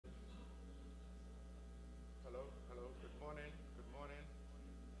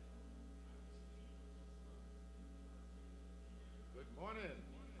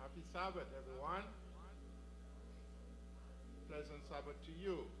Sabbath, everyone. Pleasant Sabbath to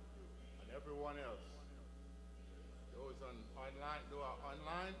you and everyone else. Those online, to our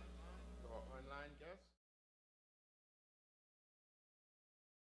online guests.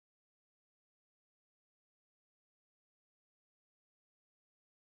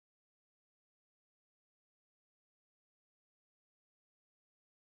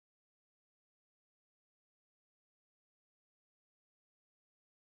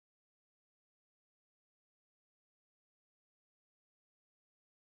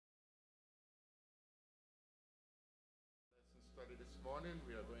 Study this morning,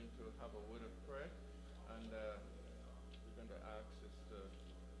 we are going to have a word of prayer, and we're going to ask Sister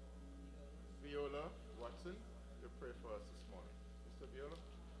Viola Watson to pray for us this morning. Sister Viola.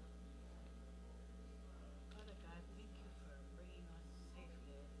 Father God, thank you for bringing us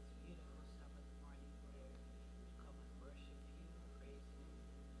safely at this beautiful Sabbath morning here to come and worship you, praise you,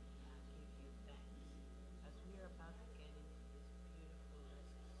 and give you thanks. As we are about to get into this beautiful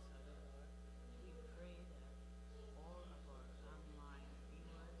lesson, Lord, we pray that all of our online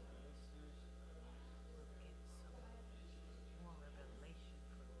viewers and listeners will get some more revelation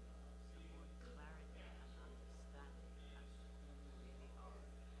from you, some more clarity and understanding as to who we really are,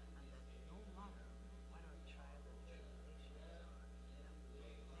 and that no matter what our trials and tribulations are, that we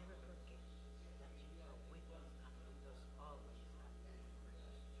will never forget that you are with us and with us always and you will bring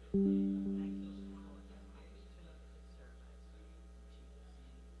us through. Thank you for this opportunity to serve us. In Jesus' name,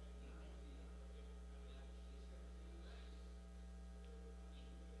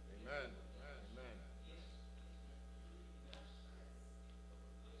 Amen. Amen.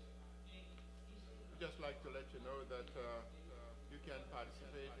 We'd just like to let you know that you can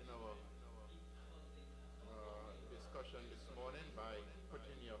participate in our discussion this morning by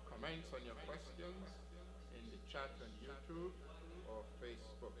putting your comments on your questions in the chat on YouTube or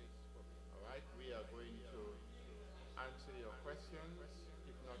Facebook. All right, we are going to answer your questions,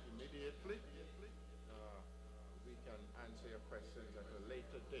 if not immediately. We can answer your questions at a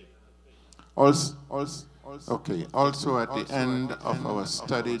later date. Also at the end of our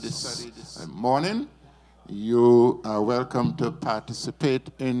study this morning, you are welcome to participate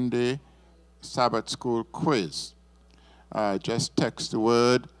in the Sabbath School quiz. Just text the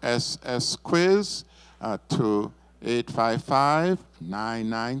word SSQUIZ to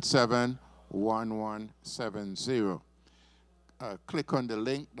 855-997-1170. Click on the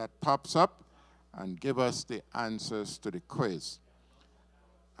link that pops up and give us the answers to the quiz.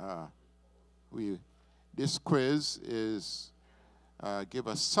 This quiz is give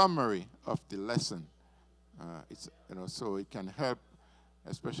a summary of the lesson. So it can help,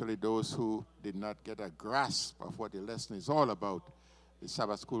 especially those who did not get a grasp of what the lesson is all about. The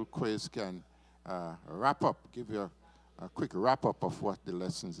Sabbath School quiz can wrap up, give you a quick wrap up of what the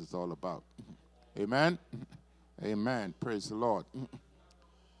lessons is all about. Amen. Amen. Praise the Lord.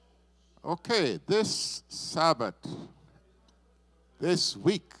 Okay, this Sabbath, this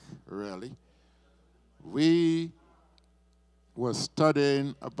week, really, we were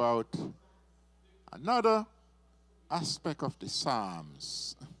studying about another aspect of the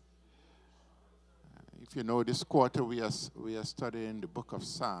Psalms. If you know, this quarter we are studying the book of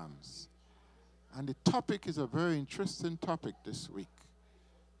Psalms. And the topic is a very interesting topic this week.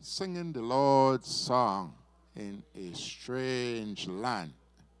 Singing the Lord's song in a strange land.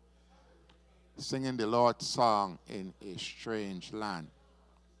 Singing the Lord's song in a strange land.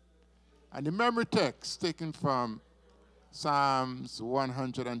 And the memory text taken from Psalms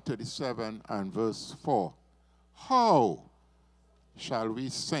 137 and verse 4. How shall we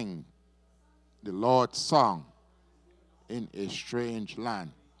sing the Lord's song in a strange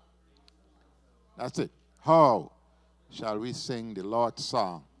land? That's it. How shall we sing the Lord's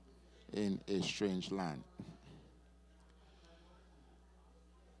song in a strange land?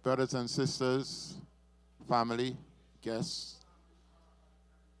 Brothers and sisters, family, guests,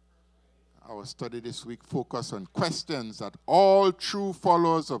 our study this week focused on questions that all true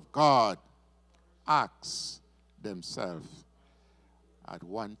followers of God ask themselves at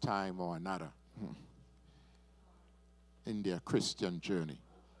one time or another in their Christian journey.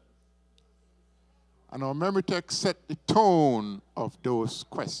 And our memory text set the tone of those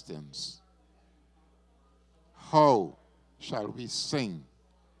questions. How shall we sing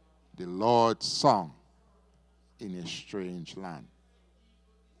the Lord's song in a strange land?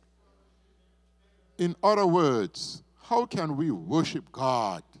 In other words, how can we worship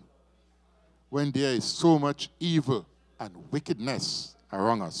God when there is so much evil and wickedness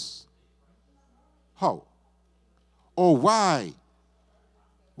around us? How? Or why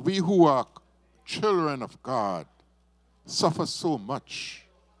we who are children of God suffer so much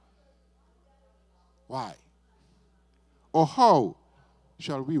Why? Or how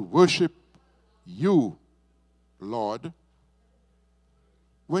shall we worship you, Lord,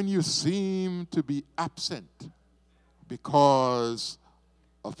 when you seem to be absent because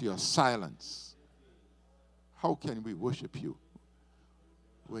of your silence? How can we worship you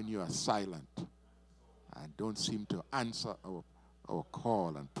when you are silent and don't seem to answer our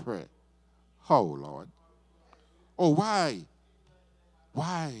call and prayer? How, Lord? Or why?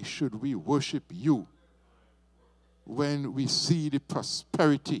 Why should we worship you when we see the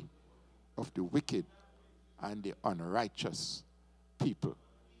prosperity of the wicked and the unrighteous people?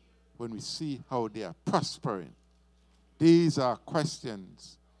 When we see how they are prospering? These are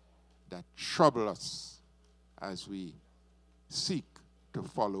questions that trouble us as we seek to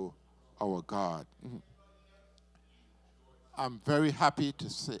follow our God. I'm very happy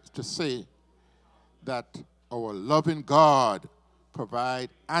to say that our loving God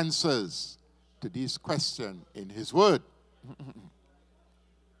provides answers to these questions in His Word.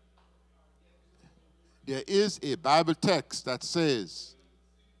 There is a Bible text that says,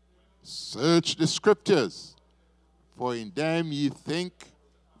 "Search the Scriptures, for in them ye think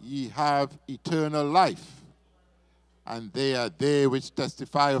ye have eternal life, and they are they which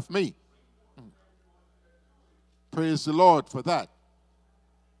testify of me." Praise the Lord for that.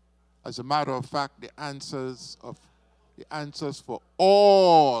 As a matter of fact, the answers for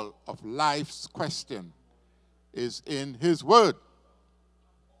all of life's question is in His Word.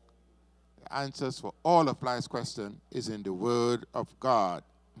 The answers for all of life's question is in the Word of God.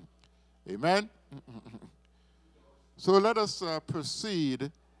 Amen? So let us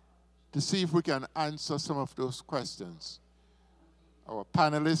proceed to see if we can answer some of those questions. Our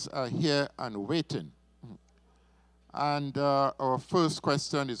panelists are here and waiting. And our first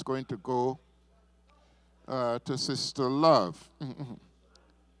question is going to go to Sister Love.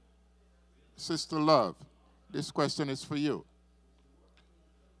 Sister Love, this question is for you.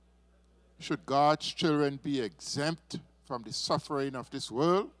 Should God's children be exempt from the suffering of this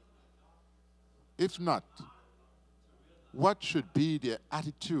world? If not, what should be their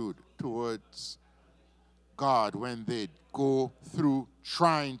attitude towards God when they go through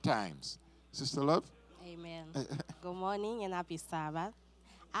trying times? Sister Love? Amen. Good morning and happy Sabbath.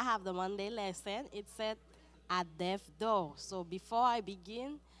 I have the Monday lesson. It said at death door. So before I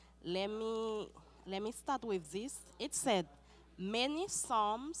begin, let me start with this. It said, many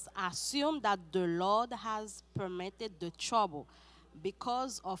psalms assume that the Lord has permitted the trouble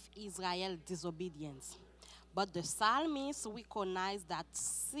because of Israel's disobedience. But the psalmist recognized that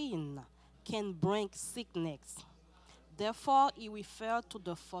sin can bring sickness. Therefore, he referred to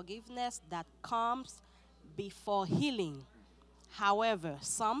the forgiveness that comes before healing. However,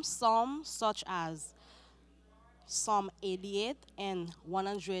 some psalms, such as Psalm 88 and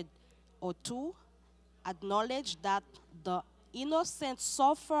 102, acknowledge that the innocent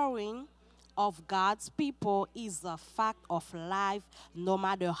suffering of God's people is a fact of life, no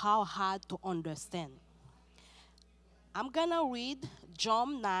matter how hard to understand. I'm going to read Job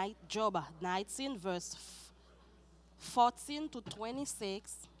 19, verse 14 to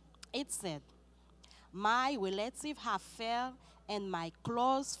 26. It said, my relatives have failed, and my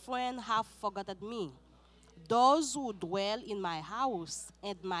close friends have forgotten me. Those who dwell in my house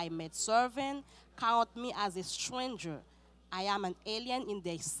and my maidservant count me as a stranger. I am an alien in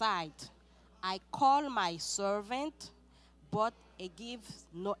their sight. I call my servant, but he gives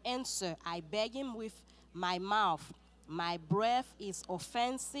no answer. I beg him with my mouth. My breath is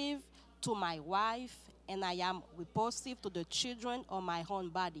offensive to my wife, and I am repulsive to the children of my own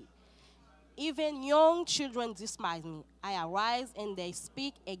body. Even young children despise me. I arise and they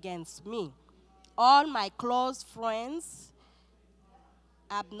speak against me. All my close friends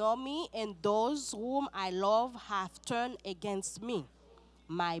abhor me, and those whom I love have turned against me.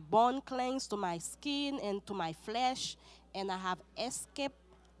 My bone clings to my skin and to my flesh, and I have escaped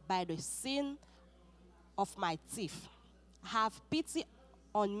by the sin of my teeth. Have pity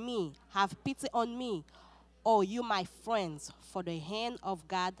on me, oh, you my friends, for the hand of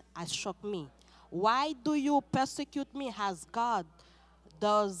God has struck me. Why do you persecute me as God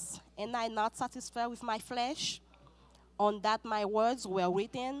does, and I not satisfied with my flesh? On that my words were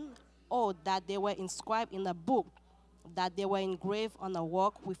written, oh, that they were inscribed in a book, that they were engraved on a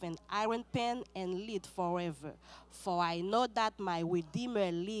rock with an iron pen and lit forever. For I know that my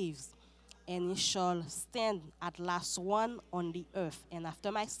Redeemer lives, and he shall stand at last one on the earth. And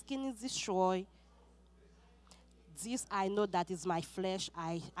after my skin is destroyed, this I know that is my flesh,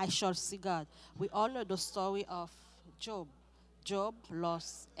 I shall see God. We all know the story of Job. Job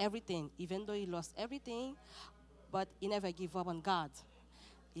lost everything, even though he lost everything, but he never gave up on God.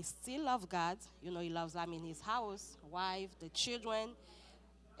 he still loves God. You know, he loves, his house, wife, the children.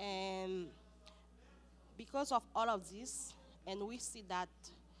 And because of all of this, and we see that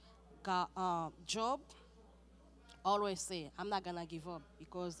God, Job always say, I'm not going to give up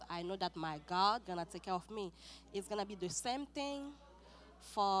because I know that my God going to take care of me. It's going to be the same thing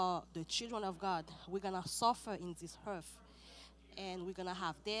for the children of God. We're going to suffer in this earth. And we're going to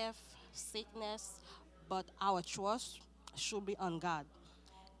have death, sickness, but our trust should be on God.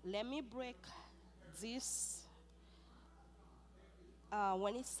 Let me break this.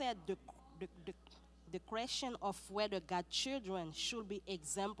 When it said the question of whether God's children should be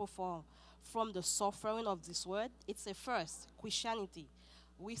example from the suffering of this world, it's a first, Christianity.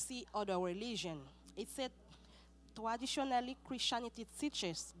 We see other religion. It said traditionally Christianity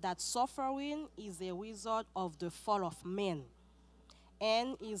teaches that suffering is a result of the fall of man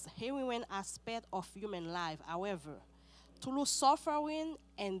and is a human aspect of human life. However, through suffering,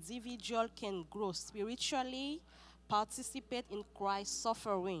 individual can grow spiritually, participate in Christ's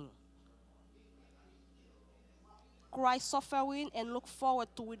suffering. Christ's suffering and look forward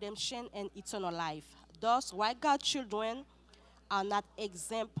to redemption and eternal life. Thus, while God's children are not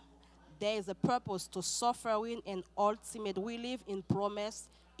exempt, there is a purpose to suffering and ultimate we live in promise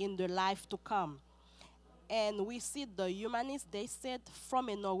in the life to come. And we see the humanists, they said from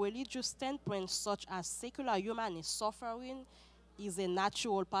a non-religious standpoint, such as secular humanists, suffering is a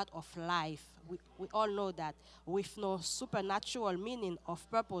natural part of life. We all know that with no supernatural meaning of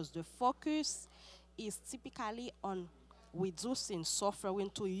purpose, the focus is typically on reducing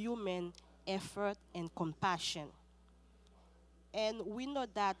suffering to human effort and compassion. And we know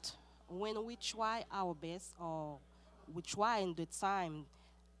that when we try our best, or we try in the time,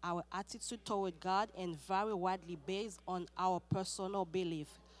 our attitude toward God and very widely based on our personal belief,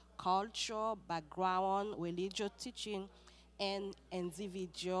 culture, background, religious teaching, and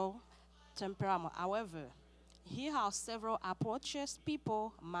individual temperament. However, here are several approaches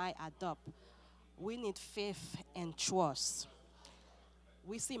people might adopt. We need faith and trust.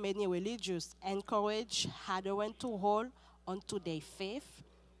 We see many religions encourage adherents to hold onto their faith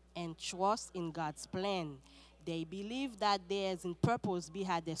and trust in God's plan. They believe that there is a purpose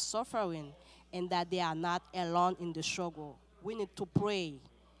behind their suffering and that they are not alone in the struggle. We need to pray.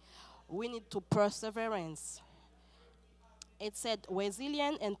 We need to perseverance. It said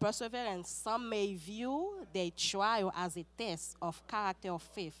resilience and perseverance. Some may view their trial as a test of character of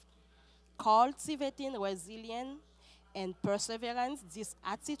faith. Cultivating resilience and perseverance, this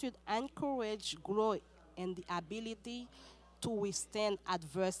attitude encourages growth and the ability to withstand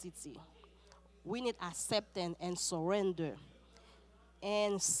adversity. We need acceptance and surrender,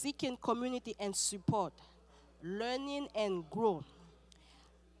 and seeking community and support, learning and growth,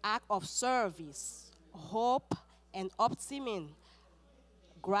 act of service, hope and optimism,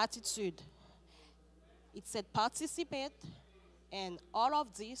 gratitude. It said participate, and all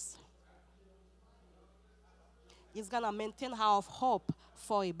of this is going to maintain our hope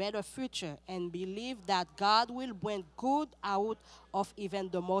for a better future and believe that God will bring good out of even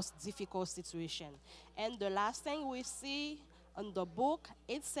the most difficult situation. And the last thing we see in the book,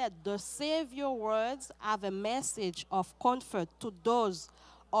 it said the Savior's words have a message of comfort to those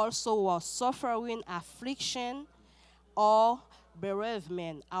also who are suffering affliction or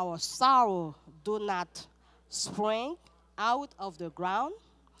bereavement. Our sorrow do not spring out of the ground,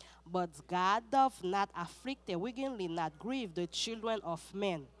 but God doth not afflict wickedly, not grieve the children of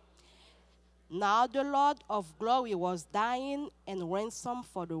men. Now the Lord of glory was dying and ransom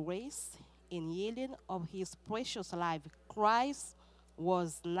for the race in yielding of his precious life. Christ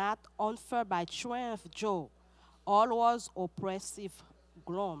was not unfair by triumph joy. All was oppressive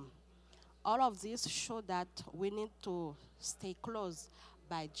gloom. All of this show that we need to stay close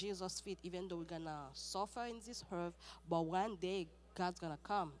by Jesus' feet, even though we're going to suffer in this earth, but one day God's going to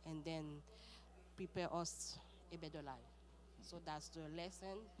come and then prepare us a better life. So that's the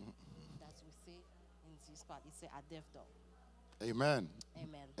lesson that we see in this part. It's a death door. Amen.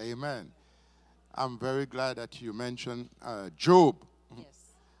 Amen. Amen. I'm very glad that you mentioned Job. Yes.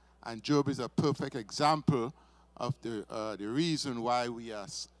 And Job is a perfect example of the reason why we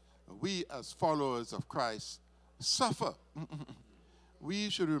as followers of Christ suffer. We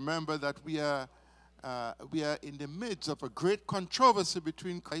should remember that we are in the midst of a great controversy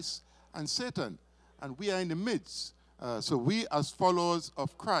between Christ and Satan, and we are in the midst. So we as followers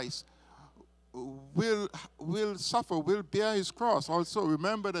of Christ will suffer, will bear his cross. Also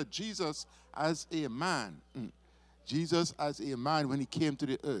remember that Jesus as a man, Jesus as a man when he came to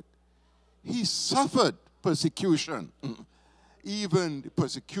the earth, he suffered persecution, even the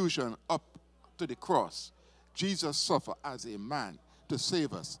persecution up to the cross. Jesus suffered as a man to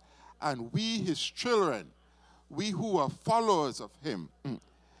save us. And we, his children, we who are followers of him,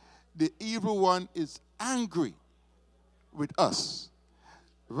 the evil one is angry with us.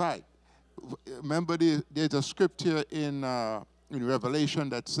 Right. Remember, there's a scripture in Revelation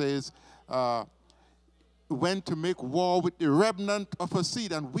that says, went to make war with the remnant of a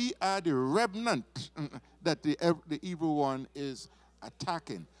seed, and we are the remnant that the evil one is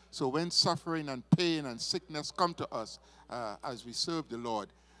attacking. So when suffering and pain and sickness come to us as we serve the Lord,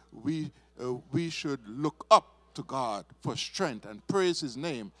 we should look up to God for strength and praise his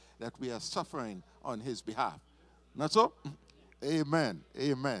name that we are suffering on his behalf. Not so? Amen.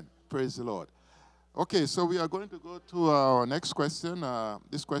 Amen. Praise the Lord. Okay, so we are going to go to our next question.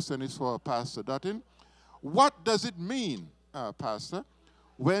 This question is for Pastor Dutton. What does it mean, Pastor,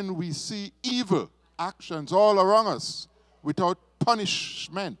 when we see evil actions all around us without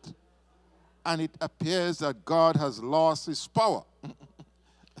punishment, and it appears that God has lost his power?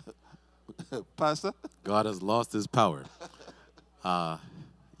 Pastor? God has lost his power.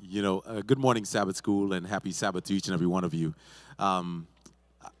 Good morning, Sabbath School, and happy Sabbath to each and every one of you.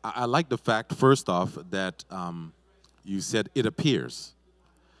 I like the fact, first off, that you said it appears.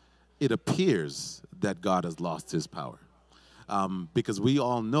 It appears that God has lost his power. Because we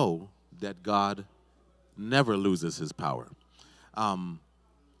all know that God never loses his power.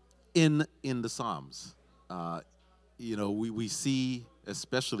 In the Psalms, we see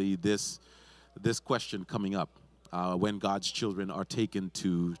especially this question coming up when God's children are taken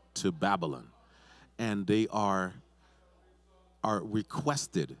to Babylon, and they are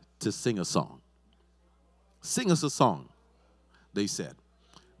requested to sing a song. Sing us a song, they said.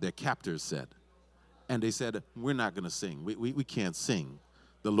 Their captors said. And they said, we're not going to sing. We can't sing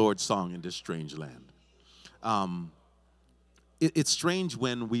the Lord's song in this strange land. It's strange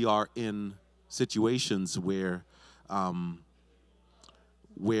when we are in situations where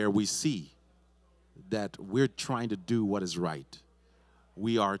we see that we're trying to do what is right.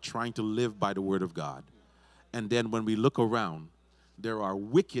 We are trying to live by the word of God. And then when we look around, there are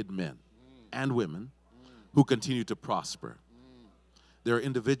wicked men and women who continue to prosper. There are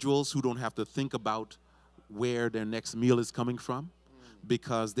individuals who don't have to think about where their next meal is coming from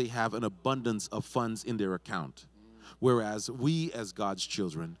because they have an abundance of funds in their account. Whereas we as God's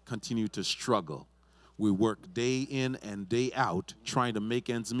children continue to struggle. We work day in and day out trying to make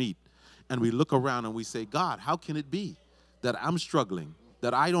ends meet. And we look around and we say, God, how can it be that I'm struggling,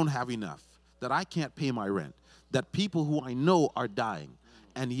 that I don't have enough, that I can't pay my rent, that people who I know are dying,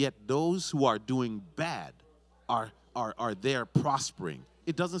 and yet those who are doing bad are there prospering?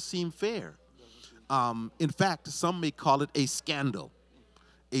 It doesn't seem fair. In fact, some may call it a scandal.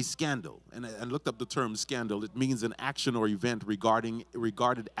 A scandal. And I looked up the term scandal. It means an action or event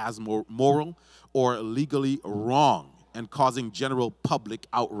regarded as moral or legally wrong and causing general public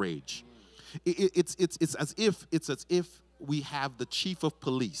outrage. It's as if we have the chief of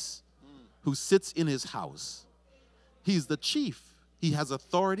police who sits in his house. He's the chief. He has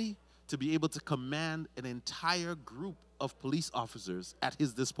authority to be able to command an entire group of police officers at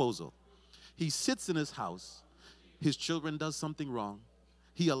his disposal. He sits in his house. His children does something wrong.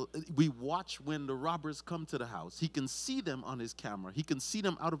 We watch when the robbers come to the house. He can see them on his camera. He can see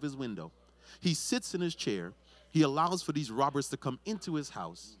them out of his window. He sits in his chair. He allows for these robbers to come into his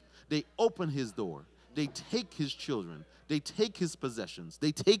house. They open his door. They take his children. They take his possessions.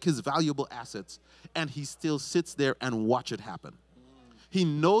 They take his valuable assets. And he still sits there and watch it happen. He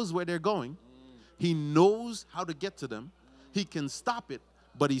knows where they're going. He knows how to get to them. He can stop it,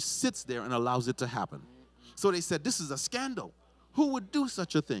 but he sits there and allows it to happen. So they said, this is a scandal. Who would do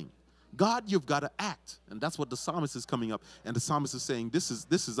such a thing? God, you've got to act. And that's what the psalmist is coming up. And the psalmist is saying, this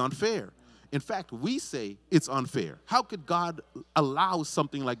is unfair. In fact, we say it's unfair. How could God allow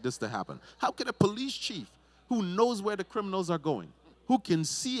something like this to happen? How could a police chief who knows where the criminals are going, who can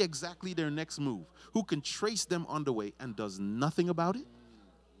see exactly their next move, who can trace them on the way and does nothing about it?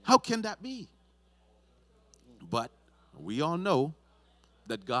 How can that be? But we all know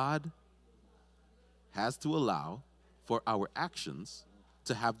that God has to allow for our actions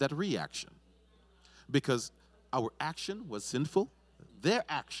to have that reaction. Because our action was sinful, their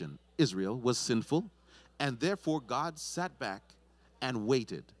action, Israel, was sinful, and therefore God sat back and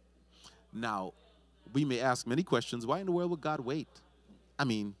waited. Now, we may ask many questions. Why in the world would God wait? I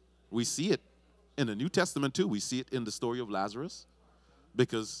mean, we see it in the New Testament too. We see it in the story of Lazarus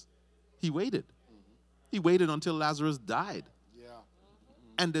because he waited. He waited until Lazarus died.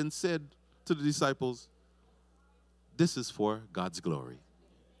 And then said to the disciples, this is for God's glory.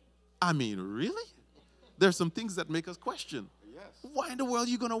 I mean, really? There's some things that make us question. Why in the world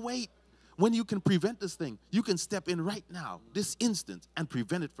are you going to wait? When you can prevent this thing, you can step in right now, this instant, and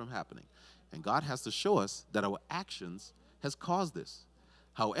prevent it from happening. And God has to show us that our actions has caused this.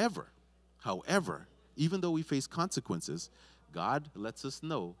 However, even though we face consequences, God lets us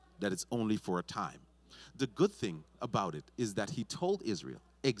know that it's only for a time. The good thing about it is that he told Israel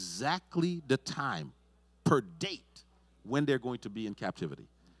exactly the time per date when they're going to be in captivity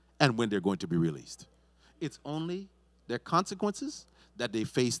and when they're going to be released. It's only their consequences that they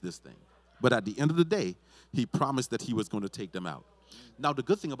face this thing. But at the end of the day, he promised that he was going to take them out. Now, the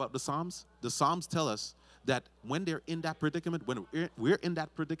good thing about the Psalms tell us that when they're in that predicament, when we're in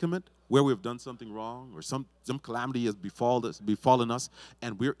that predicament where we've done something wrong or some calamity has befallen us,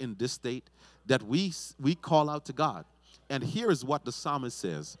 and we're in this state, that we call out to God. And here is what the psalmist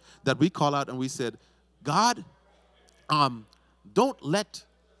says, that we call out and we said, God, don't let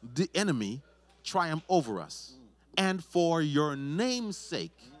the enemy triumph over us. And for your name's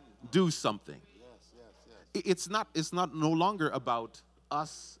sake, do something. It's not no longer about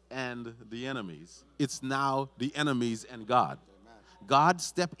us and the enemies. It's now the enemies and God. God,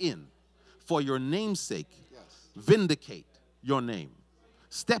 step in for your name's sake. Vindicate your name.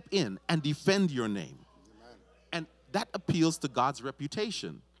 Step in and defend your name. And that appeals to God's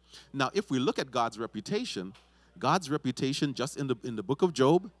reputation. Now, if we look at God's reputation just in the book of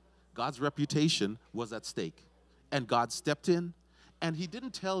Job, God's reputation was at stake. And God stepped in, and he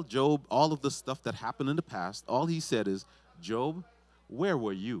didn't tell Job all of the stuff that happened in the past. All he said is, Job, where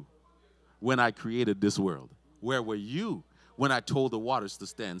were you when I created this world? Where were you when I told the waters to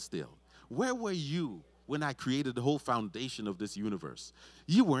stand still? Where were you when I created the whole foundation of this universe?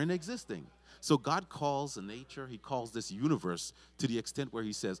 You weren't existing. So God calls nature, he calls this universe to the extent where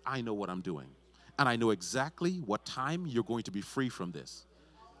he says, I know what I'm doing. And I know exactly what time you're going to be free from this.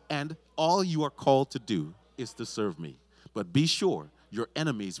 And all you are called to do is to serve me. But be sure your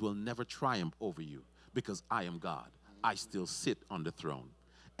enemies will never triumph over you, because I am God. I still sit on the throne.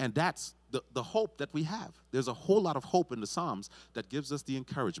 And that's the hope that we have. There's a whole lot of hope in the Psalms that gives us the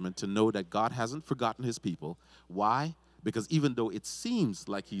encouragement to know that God hasn't forgotten his people. Why? Because even though it seems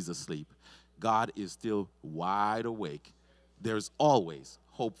like he's asleep, God is still wide awake. There's always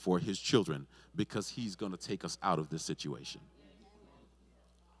hope for his children, because he's going to take us out of this situation.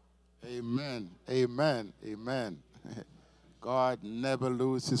 Amen. Amen. Amen. God never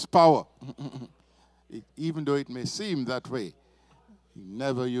loses his power. Even though it may seem that way, he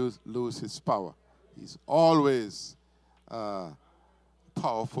never loses his power. He's always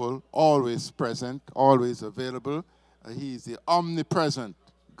powerful, always present, always available. He's the omnipresent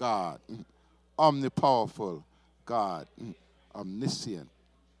God, omnipowerful God, omniscient.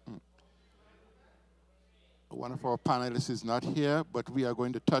 One of our panelists is not here, but we are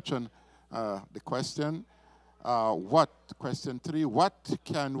going to touch on the question. Question 3, what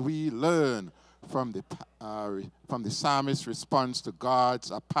can we learn from the psalmist's response to God's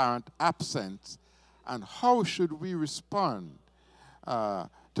apparent absence, and how should we respond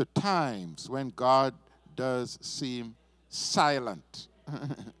to times when God does seem silent?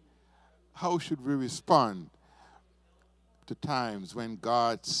 How should we respond to times when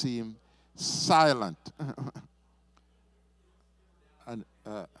God seems silent? And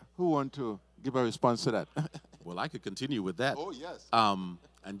who want to give a response to that? Well, I could continue with that. Oh, yes.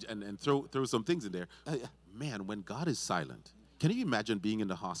 And throw some things in there. Man, when God is silent, can you imagine being in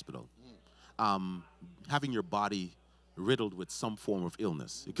the hospital, having your body riddled with some form of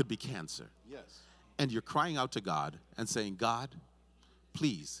illness? It could be cancer. Yes. And you're crying out to God and saying, God,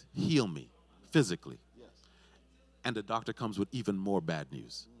 please heal me physically. Yes. And the doctor comes with even more bad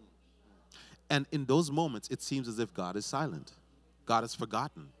news. And in those moments, it seems as if God is silent. God has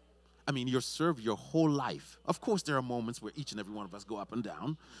forgotten. I mean, you're served your whole life. Of course, there are moments where each and every one of us go up and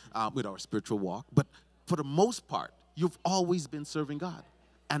down with our spiritual walk. But for the most part, you've always been serving God.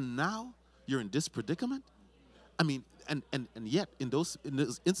 And now you're in this predicament? I mean, and yet in those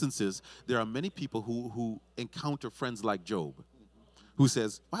instances, there are many people who encounter friends like Job, who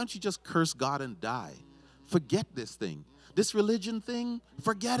says, why don't you just curse God and die? Forget this thing. This religion thing,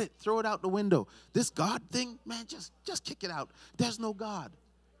 forget it. Throw it out the window. This God thing, man, just kick it out. There's no God.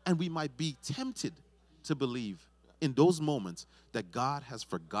 And we might be tempted to believe in those moments that God has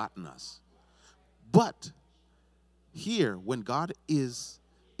forgotten us. But here, when God is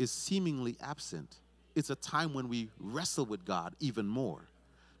seemingly absent, it's a time when we wrestle with God even more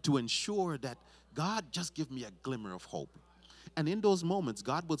to ensure that God, just give me a glimmer of hope. And in those moments,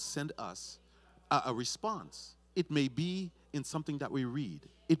 God will send us a response. It may be in something that we read.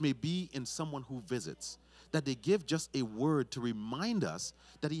 It may be in someone who visits, that they give just a word to remind us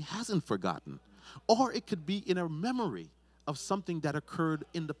that he hasn't forgotten. Or it could be in a memory of something that occurred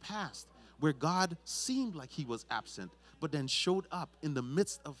in the past where God seemed like he was absent, but then showed up in the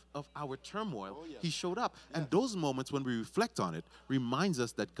midst of our turmoil. Oh, yes. He showed up. And those moments when we reflect on it reminds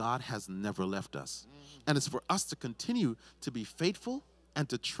us that God has never left us. And it's for us to continue to be faithful and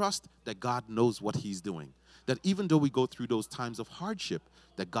to trust that God knows what he's doing. That even though we go through those times of hardship,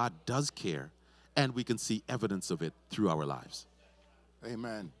 that God does care, and we can see evidence of it through our lives.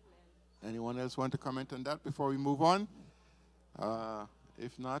 Amen. Anyone else want to comment on that before we move on?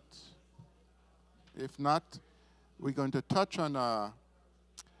 If not, we're going to touch on a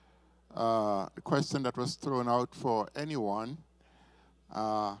question that was thrown out for anyone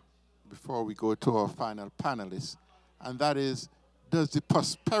before we go to our final panelists, and that is, does the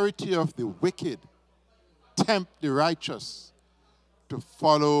prosperity of the wicked tempt the righteous to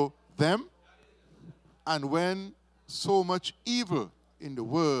follow them? And when so much evil in the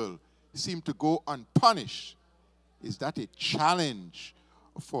world seems to go unpunished, is that a challenge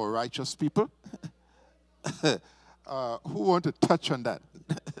for righteous people? Who want to touch on that?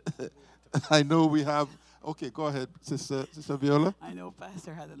 I know we have. Okay, go ahead, Sister Viola. I know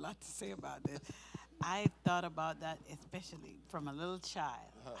Pastor had a lot to say about this. I thought about that especially from a little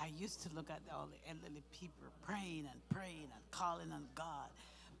child. I used to look at all the elderly people praying and calling on God.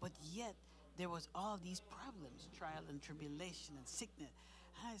 But yet, there was all these problems, trial and tribulation and sickness.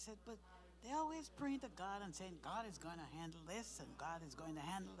 And I said, but they always praying to God and saying, God is going to handle this and God is going to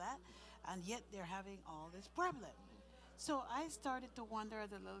handle that. And yet, they're having all this problem. So I started to wonder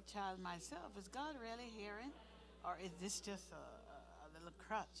as a little child myself, is God really hearing? Or is this just a little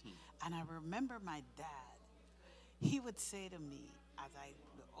crutch? And I remember my dad. He would say to me,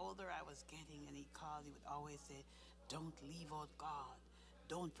 the older I was getting and he called, he would always say, don't leave out God.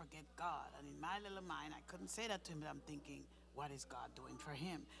 Don't forget God. And in my little mind, I couldn't say that to him, but I'm thinking, what is God doing for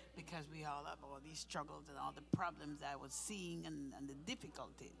him? Because we all have all these struggles and all the problems I was seeing and the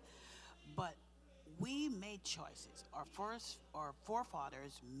difficulties. But we made choices. Our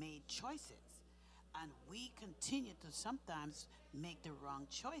forefathers made choices. And we continue to sometimes make the wrong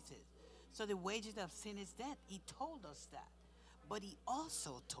choices. So the wages of sin is death. He told us that. But he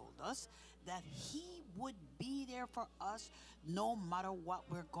also told us that he would be there for us no matter what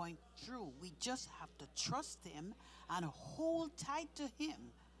we're going through. We just have to trust him and hold tight to him.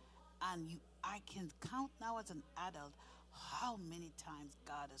 And I can count now as an adult how many times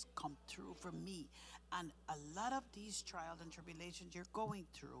God has come through for me. And a lot of these trials and tribulations you're going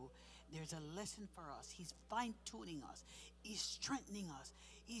through, there's a lesson for us. He's fine-tuning us. He's strengthening us.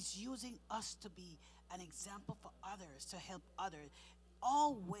 He's using us to be an example for others, to help others.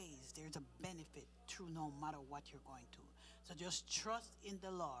 Always there's a benefit through no matter what you're going through. So just trust in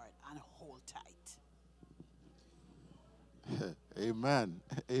the Lord and hold tight. Amen.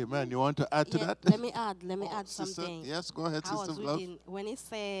 Amen. You want to add to that? Let me add Sister, something. yes, go ahead, I was Sister Love. reading when it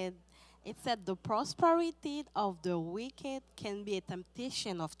said the prosperity of the wicked can be a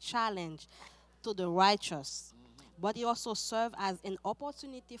temptation of challenge to the righteous, but it also serves as an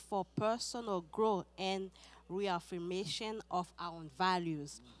opportunity for personal growth and reaffirmation of our own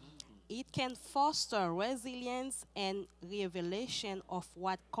values. It can foster resilience and revelation of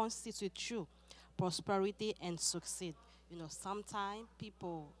what constitutes true prosperity and succeed. You know, sometimes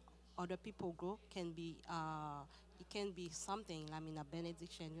other people grow can be, it can be something, I mean, a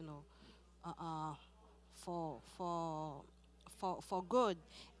benediction, you know, for good.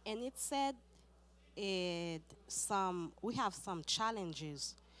 And it said we have some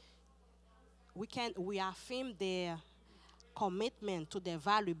challenges. We affirm their commitment to their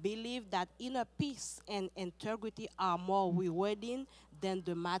value, believe that inner peace and integrity are more rewarding than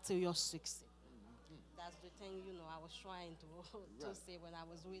the material success. That's the thing, you know, I was trying to say when I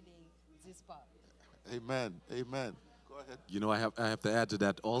was reading this part. Amen. Amen. Go ahead. You know, I have to add to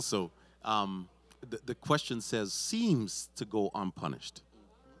that also. The question says, seems to go unpunished.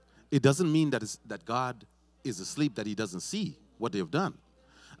 It doesn't mean that God is asleep, that he doesn't see what they have done.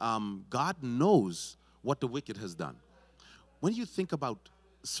 God knows what the wicked has done. When you think about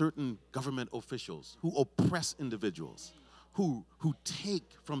certain government officials who oppress individuals, who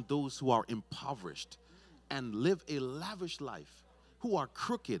take from those who are impoverished and live a lavish life, who are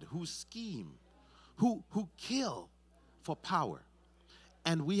crooked, who scheme, who kill for power.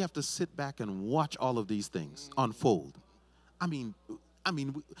 And we have to sit back and watch all of these things unfold. I mean,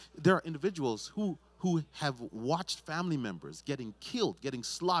 there are individuals who have watched family members getting killed, getting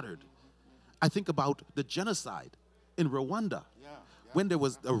slaughtered. I think about the genocide in Rwanda, when there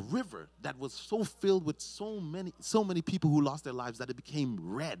was a river that was so filled with so many people who lost their lives that it became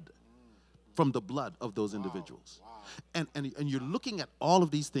red from the blood of those individuals. Wow. And you're looking at all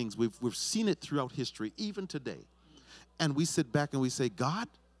of these things. We've seen it throughout history, even today. And we sit back and we say, God,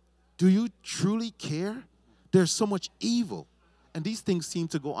 Do you truly care? There's so much evil, and these things seem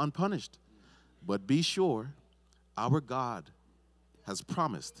to go unpunished. But be sure, our God has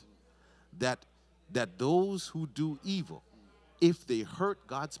promised that those who do evil, if they hurt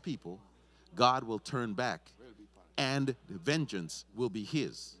God's people, God will turn back, and vengeance will be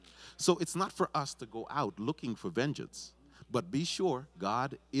his. So it's not for us to go out looking for vengeance, but be sure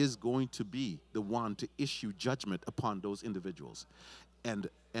God is going to be the one to issue judgment upon those individuals.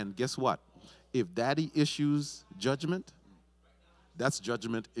 And guess what? If Daddy issues judgment, that's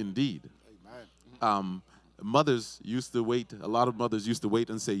judgment indeed. Amen. Mothers used to wait, a lot of mothers used to wait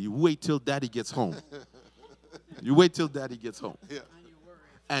and say, you wait till Daddy gets home. You wait till Daddy gets home. Yeah.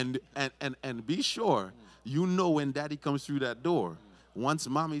 And be sure you know when Daddy comes through that door. Once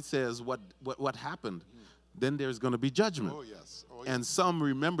Mommy says what happened, then there's going to be judgment. Oh, yes. Oh, yes. And some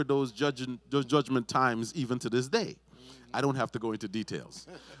remember those judgment times even to this day. I don't have to go into details.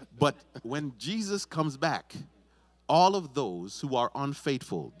 But when Jesus comes back, all of those who are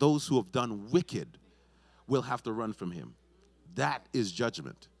unfaithful, those who have done wicked, will have to run from him. That is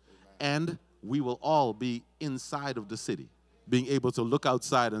judgment. And we will all be inside of the city, being able to look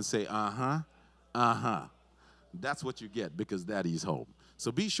outside and say, That's what you get because Daddy's home.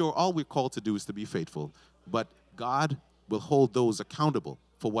 So be sure all we're called to do is to be faithful. But God will hold those accountable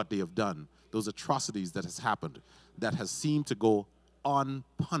for what they have done, those atrocities that has happened, that has seemed to go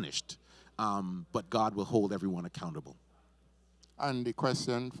unpunished. But God will hold everyone accountable. And the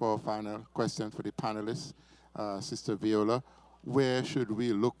final question for the panelists, Sister Viola, where should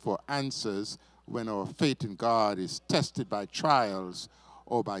we look for answers when our faith in God is tested by trials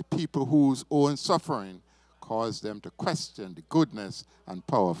or by people whose own suffering cause them to question the goodness and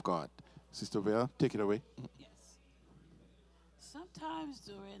power of God? Sister Viola, take it away. Yes. Sometimes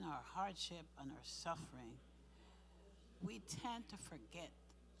during our hardship and our suffering, we tend to forget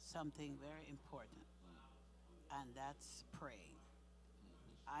something very important, and that's praying.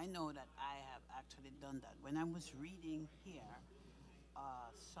 I know that I have actually done that. When I was reading here,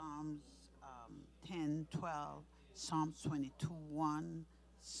 Psalms 10, 12, Psalms 22, 1,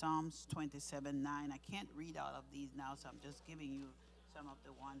 Psalms 27, 9. I can't read all of these now, so I'm just giving you some of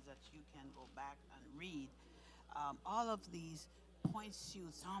the ones that you can go back and read. All of these points you,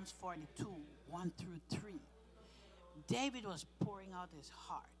 Psalms 42, 1 through 3. David was pouring out his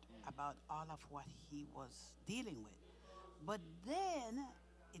heart about all of what he was dealing with. But then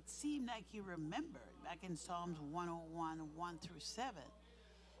it seemed like he remembered back in Psalms 101, 1 through 7,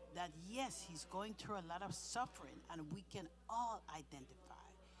 that yes, he's going through a lot of suffering, and we can all identify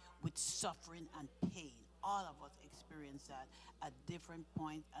with suffering and pain. All of us experience that at different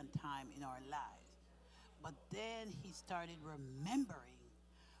points and time in our lives. But then he started remembering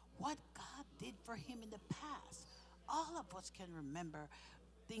what God did for him in the past. All of us can remember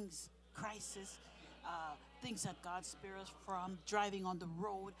things, crisis, things that God spared us from, driving on the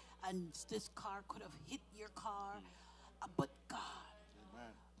road, and this car could have hit your car. But God,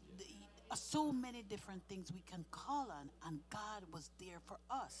 so many different things we can call on, and God was there for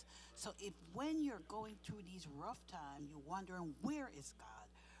us. So if when you're going through these rough times, you're wondering, where is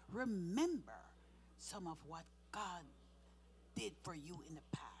God? Remember some of what God did for you in the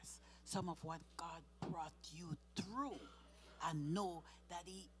past, some of what God brought you through, and know that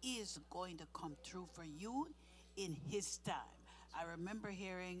he is going to come through for you in his time. I remember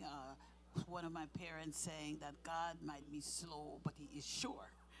hearing one of my parents saying that God might be slow, but he is sure.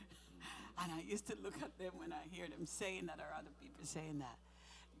 And I used to look at them when I hear them saying that, or other people saying that.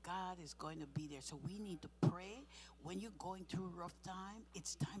 God is going to be there. So we need to pray. When you're going through a rough time,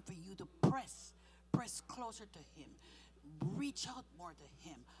 it's time for you to press closer to him. Reach out more to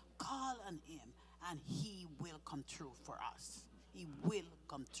him. Call on him, and he will come through for us. He will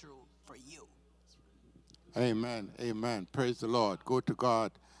come through for you. Amen. Amen. Praise the Lord. Go to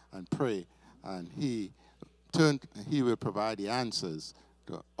God and pray, and he will provide the answers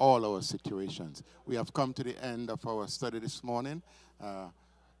to all our situations. We have come to the end of our study this morning.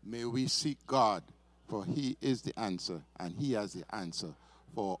 May we seek God, for he is the answer, and he has the answer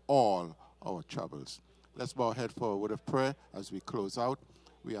for all our troubles. Let's bow our head for a word of prayer as we close out.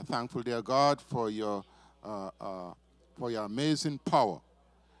 We are thankful, dear God, for your amazing power.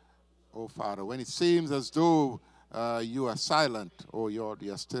 Oh, Father, when it seems as though you are silent, or you're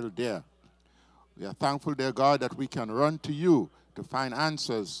still there. We are thankful, dear God, that we can run to you to find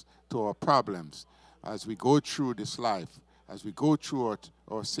answers to our problems as we go through this life, as we go through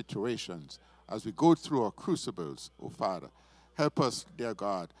our situations, as we go through our crucibles, oh Father. Help us, dear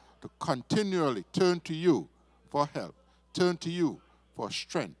God, to continually turn to you for help, turn to you for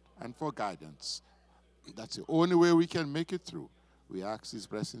strength and for guidance. That's the only way we can make it through. We ask these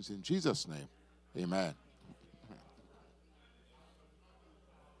blessings in Jesus' name. Amen.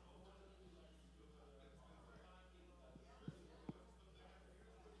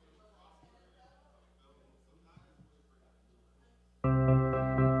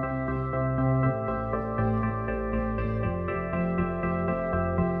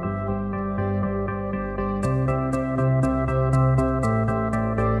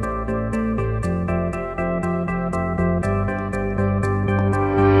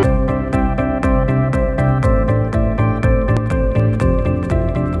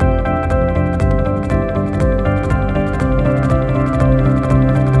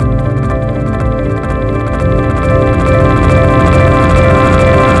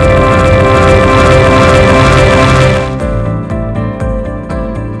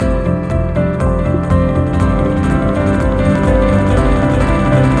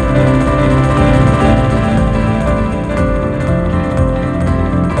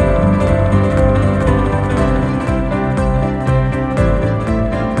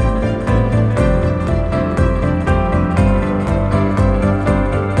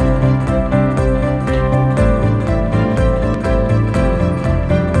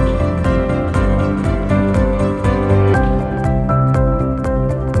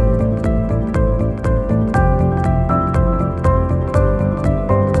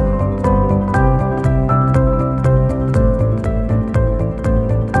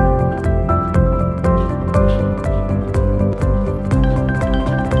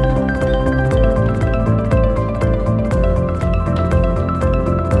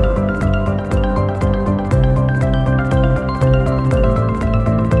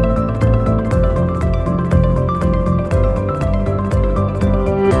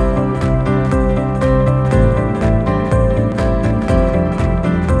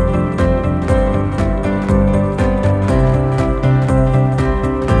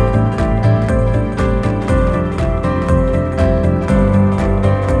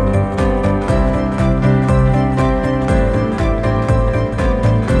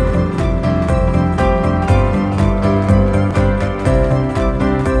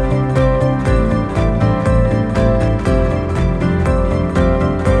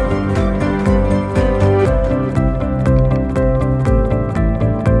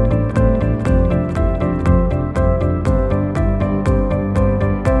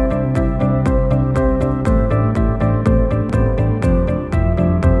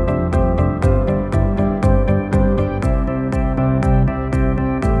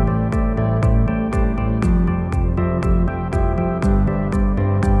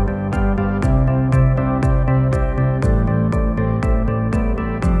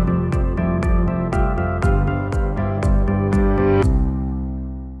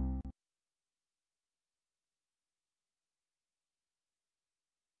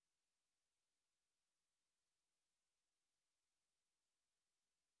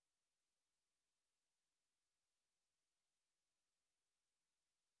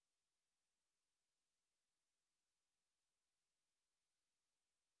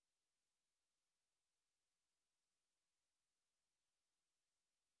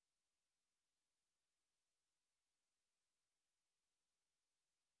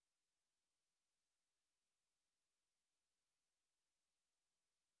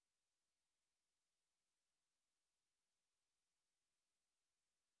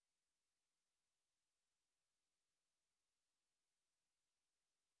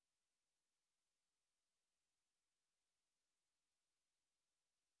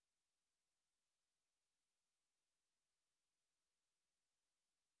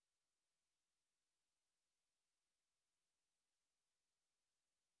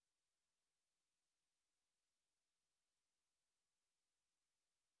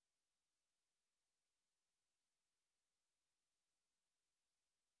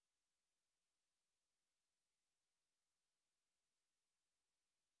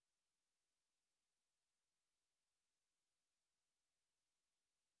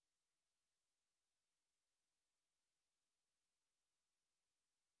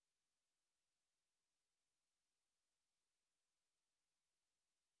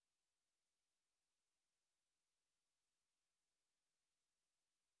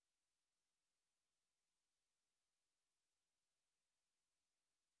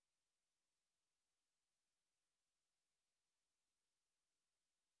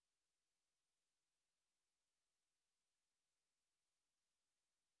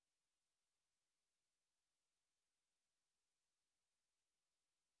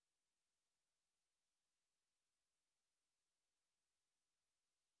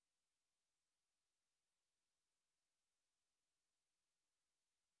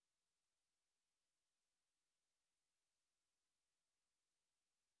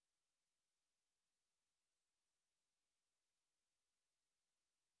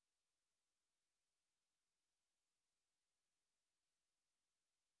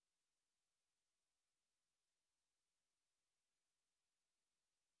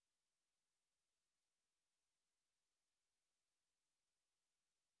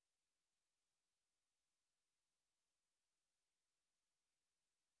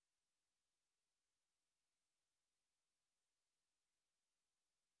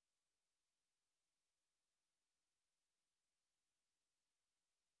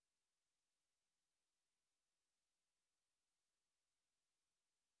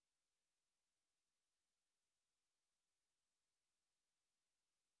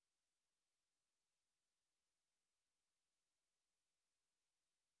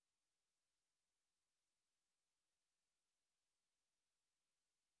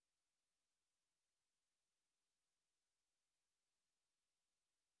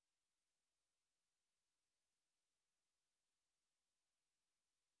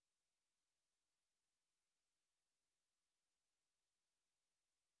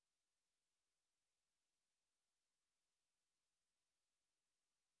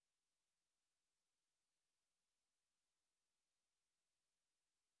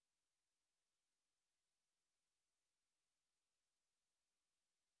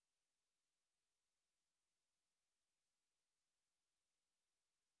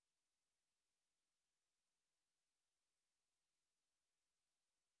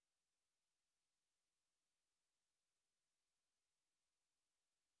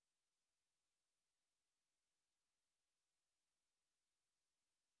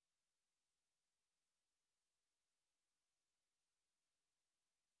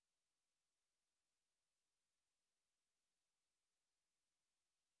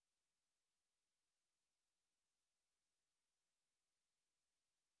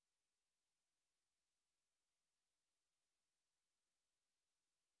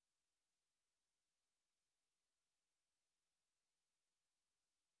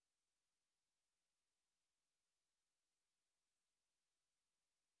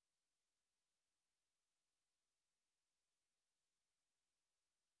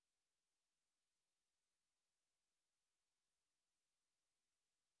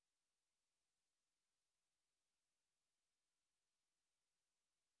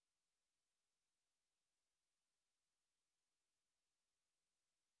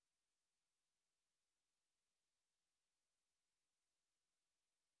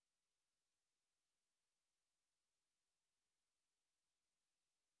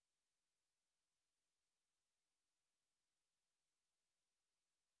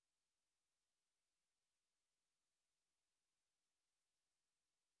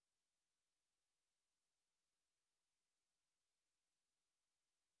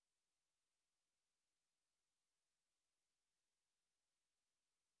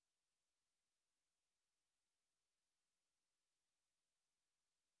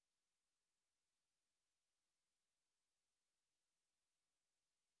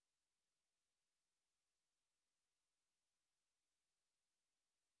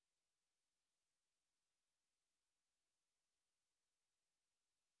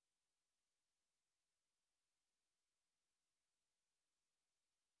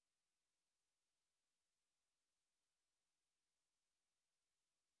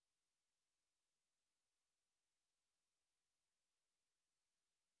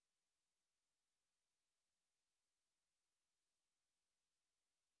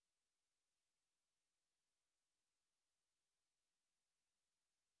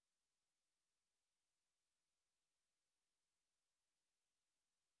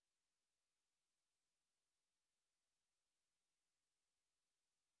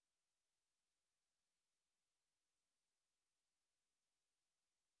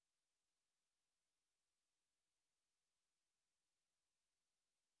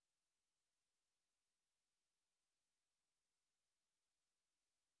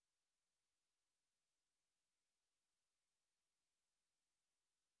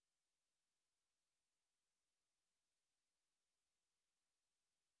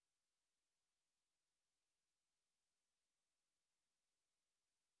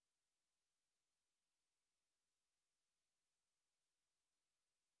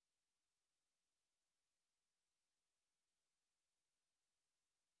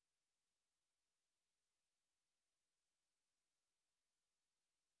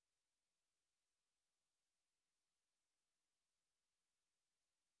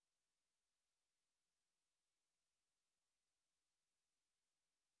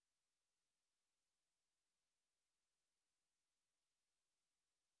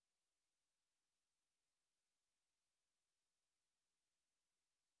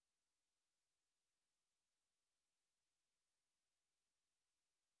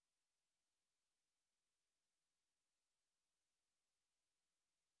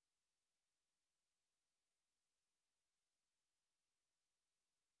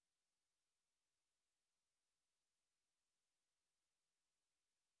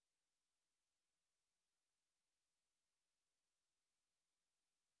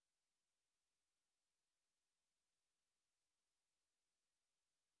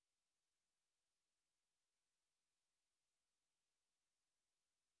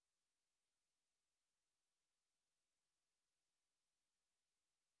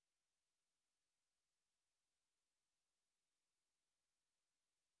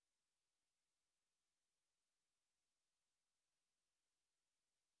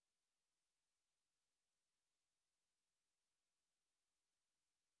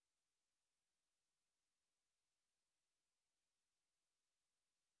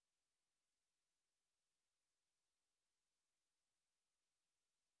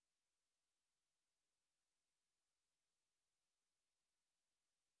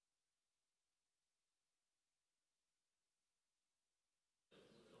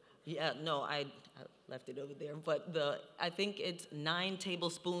 Yeah, no, I left it over there. But I think it's 9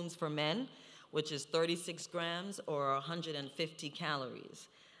 tablespoons for men, which is 36 grams or 150 calories.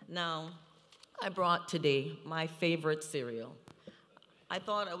 Now, I brought today my favorite cereal. I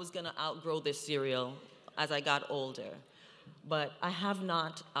thought I was going to outgrow this cereal as I got older, but I have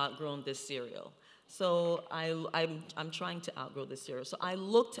not outgrown this cereal. So I'm trying to outgrow this cereal. So I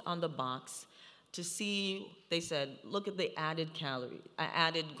looked on the box to see, they said, look at the added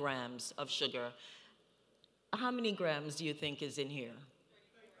grams of sugar. How many grams do you think is in here?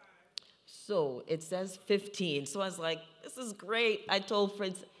 So it says 15. So I was like, this is great. I told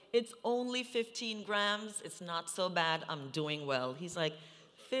Fritz, it's only 15 grams. It's not so bad. I'm doing well. He's like,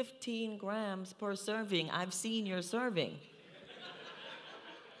 15 grams per serving. I've seen your serving.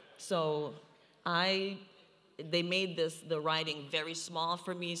 So they made the writing very small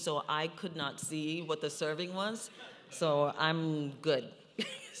for me, so I could not see what the serving was. So I'm good.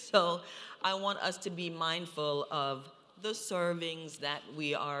 So I want us to be mindful of the servings that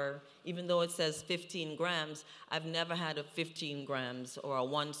we are, even though it says 15 grams, I've never had a 15 grams or a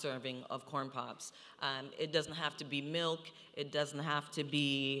 1 serving of corn pops. It doesn't have to be milk. It doesn't have to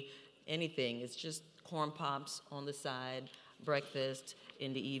be anything. It's just corn pops on the side, breakfast,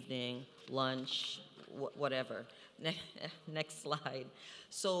 in the evening, lunch, whatever. Next slide.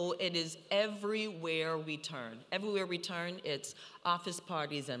 So it is everywhere we turn. Everywhere we turn, it's office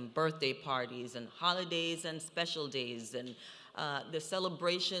parties and birthday parties and holidays and special days, and the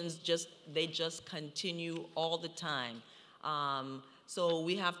celebrations they just continue all the time. So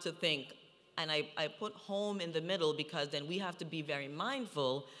we have to think, and I put home in the middle because then we have to be very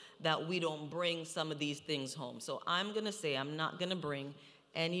mindful that we don't bring some of these things home. So I'm gonna say I'm not gonna bring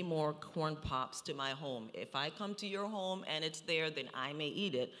any more corn pops to my home. If I come to your home and it's there, then I may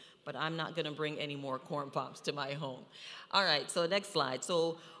eat it, but I'm not gonna bring any more corn pops to my home. All right, so next slide.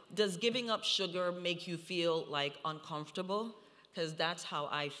 So does giving up sugar make you feel like uncomfortable? Because that's how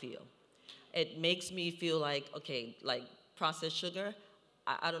I feel. It makes me feel like, okay, like processed sugar,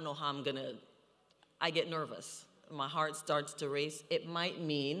 I don't know how I get nervous. My heart starts to race. It might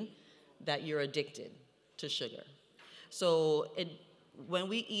mean that you're addicted to sugar. So when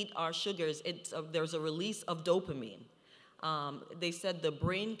we eat our sugars, there's a release of dopamine. They said the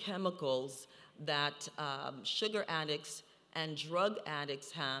brain chemicals that sugar addicts and drug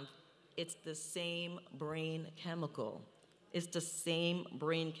addicts have, it's the same brain chemical. It's the same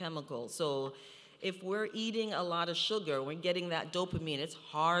brain chemical. So if we're eating a lot of sugar, we're getting that dopamine, it's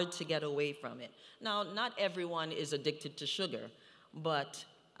hard to get away from it. Now, not everyone is addicted to sugar, but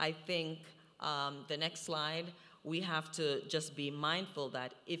I think the next slide, we have to just be mindful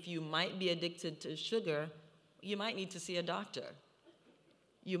that if you might be addicted to sugar, you might need to see a doctor.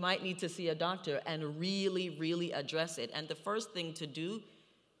 You might need to see a doctor and really, really address it. And the first thing to do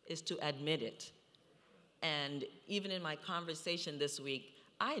is to admit it. And even in my conversation this week,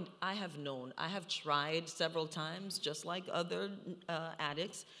 I have tried several times, just like other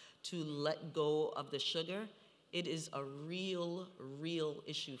addicts, to let go of the sugar. It is a real, real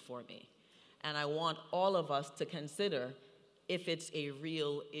issue for me. And I want all of us to consider if it's a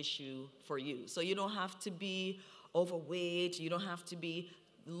real issue for you. So you don't have to be overweight. You don't have to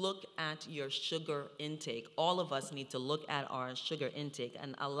look at your sugar intake. All of us need to look at our sugar intake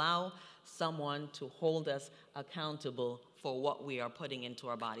and allow someone to hold us accountable for what we are putting into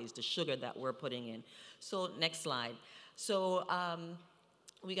our bodies, the sugar that we're putting in. So next slide. So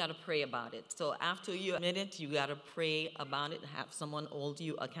we got to pray about it. So after you admit it, you got to pray about it, have someone hold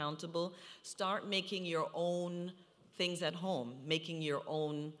you accountable. Start making your own things at home, making your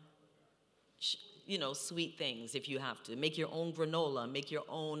own sweet things if you have to. Make your own granola, make your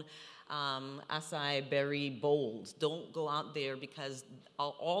own acai berry bowls. Don't go out there because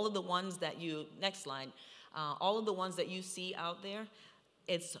all of the ones that next slide, all of the ones that you see out there,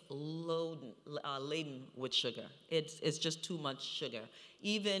 it's laden with sugar. It's just too much sugar.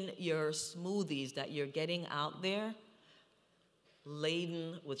 Even your smoothies that you're getting out there,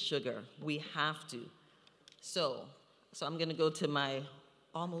 laden with sugar. We have to. So I'm gonna go to my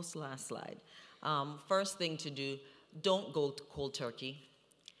almost last slide. First thing to do, don't go cold turkey.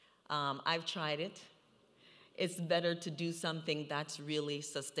 I've tried it. It's better to do something that's really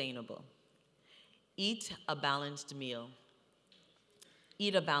sustainable. Eat a balanced meal.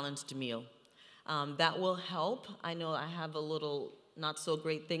 Eat a balanced meal. That will help. I know I have a little not so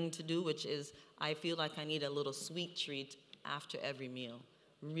great thing to do, which is I feel like I need a little sweet treat after every meal.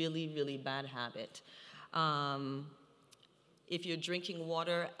 Really, really bad habit. If you're drinking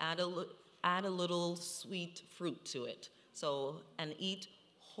water, add a little sweet fruit to it. And eat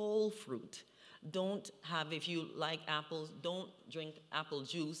whole fruit. Don't have, if you like apples, don't drink apple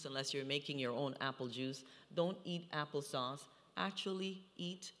juice unless you're making your own apple juice. Don't eat applesauce. Actually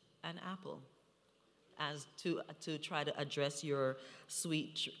eat an apple as to try to address your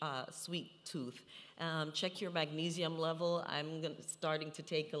sweet tooth. Check your magnesium level. I'm starting to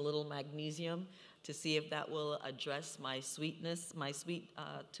take a little magnesium to see if that will address my sweet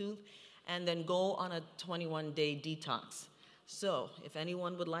tooth. And then go on a 21-day detox. So if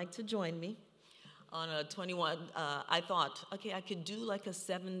anyone would like to join me on a 21, I thought, okay, I could do like a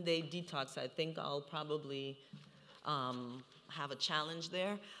 7-day detox. I think I'll probably have a challenge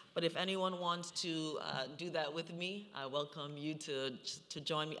there. But if anyone wants to do that with me, I welcome you to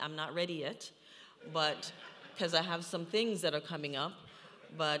join me. I'm not ready yet, but because I have some things that are coming up.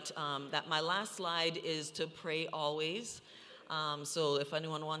 But that my last slide is to pray always. So if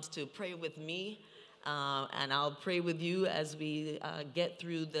anyone wants to pray with me, and I'll pray with you as we get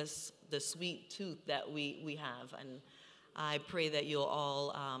through the sweet tooth that we have. And I pray that you'll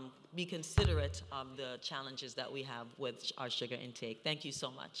all be considerate of the challenges that we have with our sugar intake. Thank you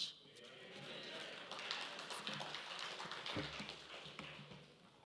so much.